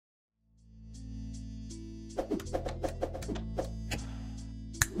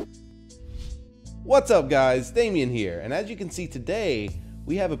What's up guys, Damien here, and as you can see today,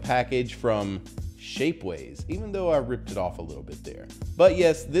 we have a package from Shapeways, even though I ripped it off a little bit there. But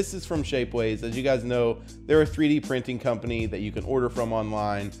yes, this is from Shapeways. As you guys know, they're a 3D printing company that you can order from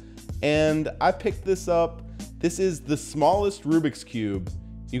online, and I picked this up. This is the smallest Rubik's Cube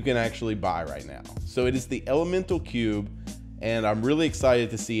you can actually buy right now. So it is the Elemental Cube, and I'm really excited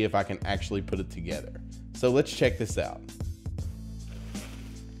to see if I can actually put it together. So let's check this out.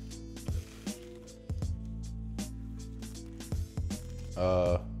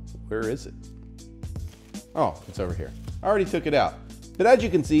 Where is it? Oh, it's over here. I already took it out. But as you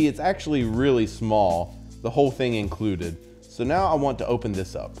can see, it's actually really small, the whole thing included. So now I want to open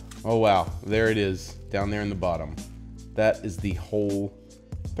this up. Oh wow, there it is, down there in the bottom. That is the whole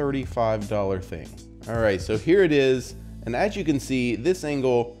 $35 thing. All right, so here it is. And as you can see, this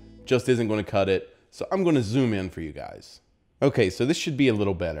angle just isn't gonna cut it. So I'm gonna zoom in for you guys. Okay, so this should be a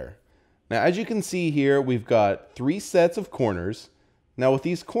little better. Now, as you can see here, we've got 3 sets of corners. Now with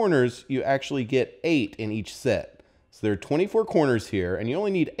these corners, you actually get 8 in each set. So there are 24 corners here, and you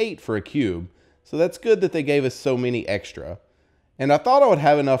only need 8 for a cube. So that's good that they gave us so many extra. And I thought I would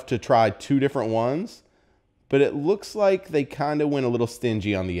have enough to try 2 different ones, but it looks like they kind of went a little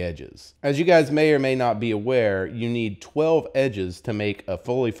stingy on the edges. As you guys may or may not be aware, you need 12 edges to make a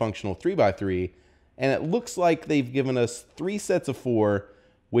fully functional 3x3, and it looks like they've given us 3 sets of 4,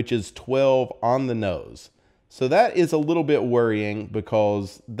 which is 12 on the nose. So that is a little bit worrying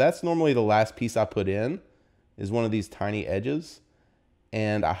because that's normally the last piece I put in is one of these tiny edges,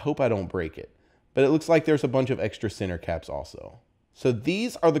 and I hope I don't break it. But it looks like there's a bunch of extra center caps also. So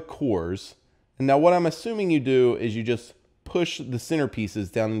these are the cores. And now what I'm assuming you do is you just push the center pieces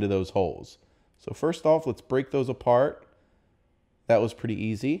down into those holes. So first off, let's break those apart. That was pretty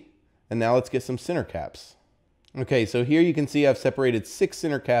easy. And now let's get some center caps. Okay, so here you can see I've separated 6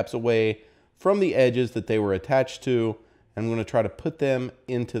 center caps away from the edges that they were attached to. I'm going to try to put them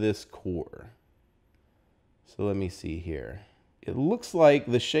into this core. So let me see here. It looks like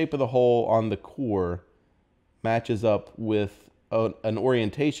the shape of the hole on the core matches up with an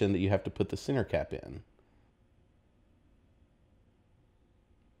orientation that you have to put the center cap in.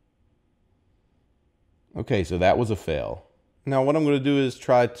 Okay, so that was a fail. Now what I'm going to do is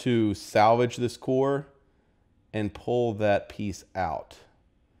try to salvage this core and pull that piece out.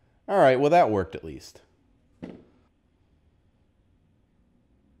 All right, well that worked at least.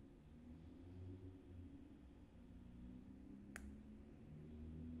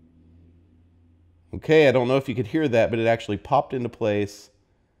 Okay, I don't know if you could hear that, but it actually popped into place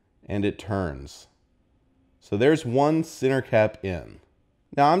and it turns. So there's one center cap in.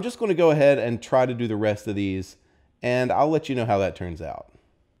 Now I'm just going to go ahead and try to do the rest of these, and I'll let you know how that turns out.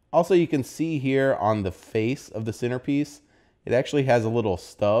 Also, you can see here on the face of the centerpiece, it actually has a little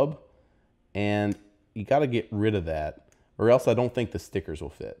stub, and you got to get rid of that, or else I don't think the stickers will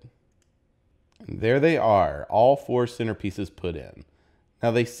fit. And there they are, all 4 centerpieces put in.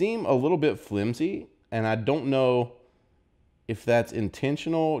 Now they seem a little bit flimsy, and I don't know if that's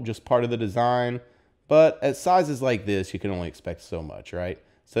intentional, just part of the design, but at sizes like this, you can only expect so much, right?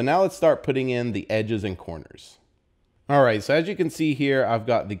 So now let's start putting in the edges and corners. All right, so as you can see here, I've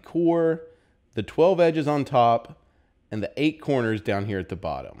got the core, the 12 edges on top, and the 8 corners down here at the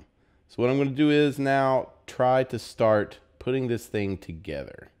bottom. So what I'm going to do is now try to start putting this thing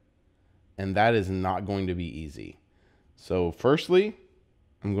together. And that is not going to be easy. So firstly,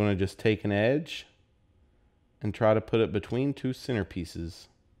 I'm going to just take an edge and try to put it between 2 center pieces.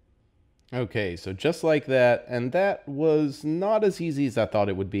 Okay, so just like that, and that was not as easy as I thought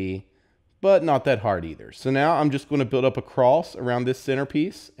it would be, but not that hard either. So now I'm just going to build up a cross around this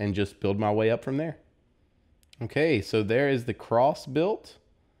centerpiece and just build my way up from there. Okay, so there is the cross built.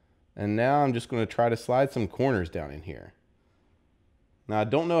 And now I'm just going to try to slide some corners down in here. Now I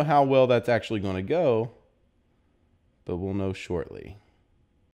don't know how well that's actually going to go, but we'll know shortly.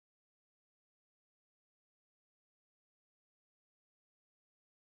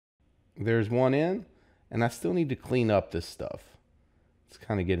 There's one in, and I still need to clean up this stuff. It's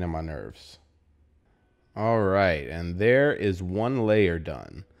kind of getting on my nerves. All right, and there is one layer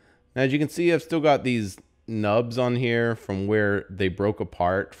done. Now, as you can see, I've still got these nubs on here from where they broke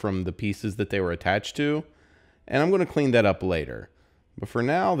apart from the pieces that they were attached to, and I'm going to clean that up later. But for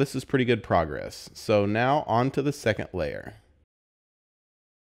now, this is pretty good progress. So now on to the second layer.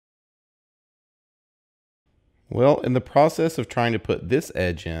 Well, in the process of trying to put this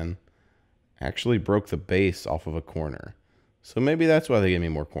edge in, I actually broke the base off of a corner. So maybe that's why they gave me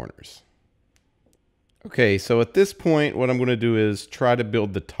more corners. Okay, so at this point, what I'm going to do is try to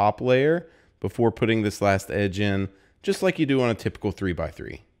build the top layer before putting this last edge in, just like you do on a typical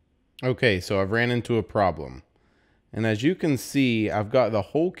 3x3. Okay, so I've ran into a problem. And as you can see, I've got the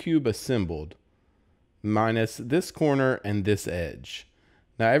whole cube assembled, minus this corner and this edge.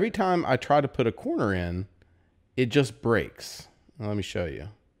 Now, every time I try to put a corner in, it just breaks. Now, let me show you.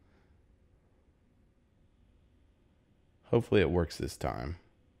 Hopefully it works this time.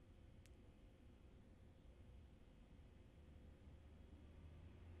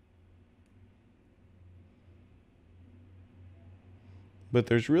 But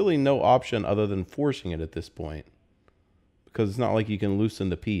there's really no option other than forcing it at this point, because it's not like you can loosen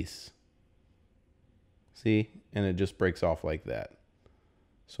the piece. See? And it just breaks off like that.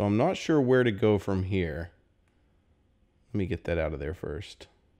 So I'm not sure where to go from here. Let me get that out of there first.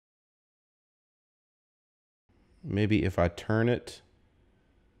 Maybe if I turn it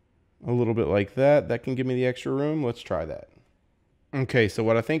a little bit like that, that can give me the extra room. Let's try that. Okay, so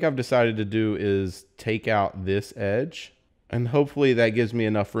what I think I've decided to do is take out this edge, and hopefully that gives me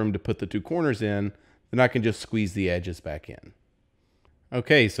enough room to put the two corners in. Then I can just squeeze the edges back in.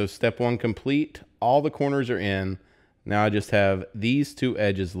 Okay, so step one complete. All the corners are in. Now I just have these two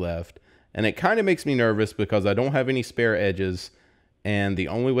edges left. And it kind of makes me nervous because I don't have any spare edges. And the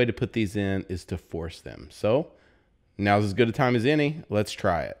only way to put these in is to force them. So now's as good a time as any. Let's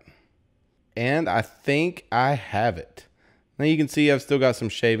try it. And I think I have it. Now you can see I've still got some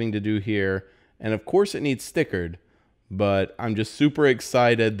shaving to do here. And of course it needs stickered. But I'm just super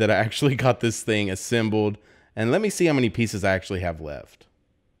excited that I actually got this thing assembled. And let me see how many pieces I actually have left.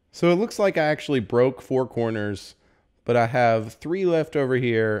 So it looks like I actually broke 4 corners, but I have 3 left over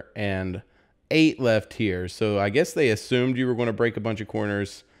here and 8 left here. So I guess they assumed you were going to break a bunch of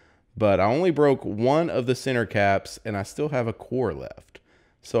corners, but I only broke 1 of the center caps and I still have a core left.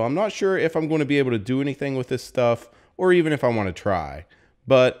 So I'm not sure if I'm going to be able to do anything with this stuff or even if I want to try,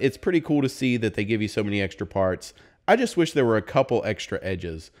 but it's pretty cool to see that they give you so many extra parts. I just wish there were a couple extra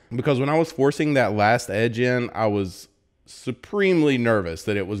edges, because when I was forcing that last edge in, I was supremely nervous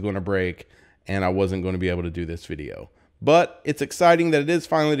that it was going to break and I wasn't going to be able to do this video. But it's exciting that it is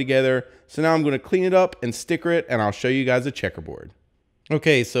finally together. So now I'm going to clean it up and sticker it, and I'll show you guys a checkerboard.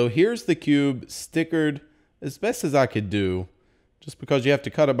 Okay, so here's the cube stickered as best as I could do, just because you have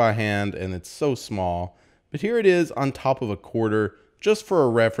to cut it by hand and it's so small. But here it is on top of a quarter, just for a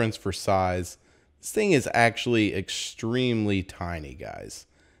reference for size. This thing is actually extremely tiny, guys.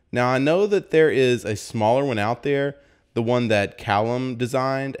 Now, I know that there is a smaller one out there, the one that Callum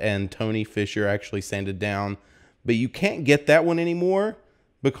designed and Tony Fisher actually sanded down, but you can't get that one anymore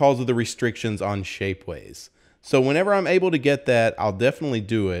because of the restrictions on Shapeways. So whenever I'm able to get that, I'll definitely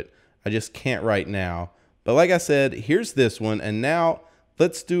do it. I just can't right now. But like I said, here's this one, and now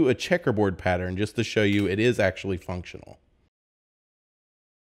let's do a checkerboard pattern just to show you it is actually functional.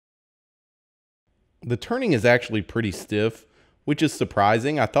 The turning is actually pretty stiff, which is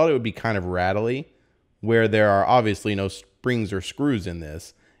surprising. I thought it would be kind of rattly, where there are obviously no springs or screws in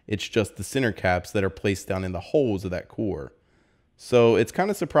this. It's just the center caps that are placed down in the holes of that core. So it's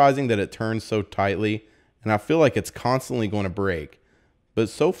kind of surprising that it turns so tightly, and I feel like it's constantly going to break. But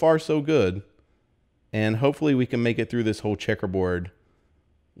so far, so good. And hopefully we can make it through this whole checkerboard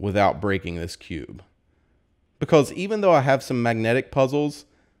without breaking this cube. Because even though I have some magnetic puzzles,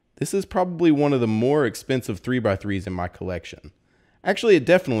 this is probably one of the more expensive 3x3s in my collection. Actually, it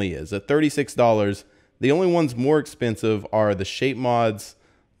definitely is. At $36, the only ones more expensive are the shape mods,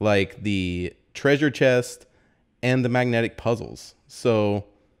 like the treasure chest and the magnetic puzzles. So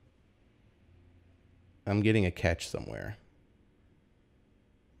I'm getting a catch somewhere.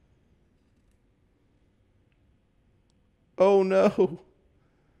 Oh no,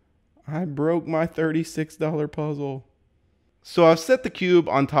 I broke my $36 puzzle. So I've set the cube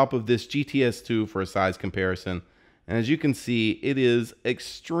on top of this GTS2 for a size comparison. And as you can see, it is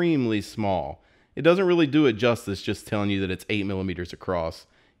extremely small. It doesn't really do it justice just telling you that it's 8mm across.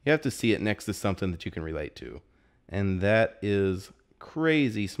 You have to see it next to something that you can relate to. And that is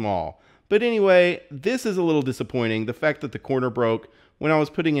crazy small. But anyway, this is a little disappointing. The fact that the corner broke when I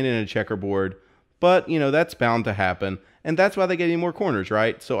was putting it in a checkerboard. But, you know, that's bound to happen. And that's why they gave me more corners,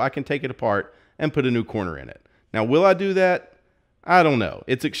 right? So I can take it apart and put a new corner in it. Now, will I do that? I don't know.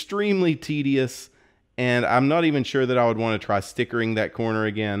 It's extremely tedious, and I'm not even sure that I would want to try stickering that corner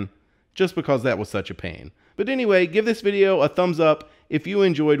again, just because that was such a pain. But anyway, give this video a thumbs up if you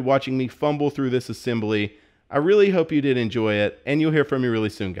enjoyed watching me fumble through this assembly. I really hope you did enjoy it, and you'll hear from me really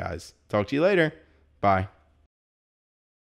soon, guys. Talk to you later. Bye.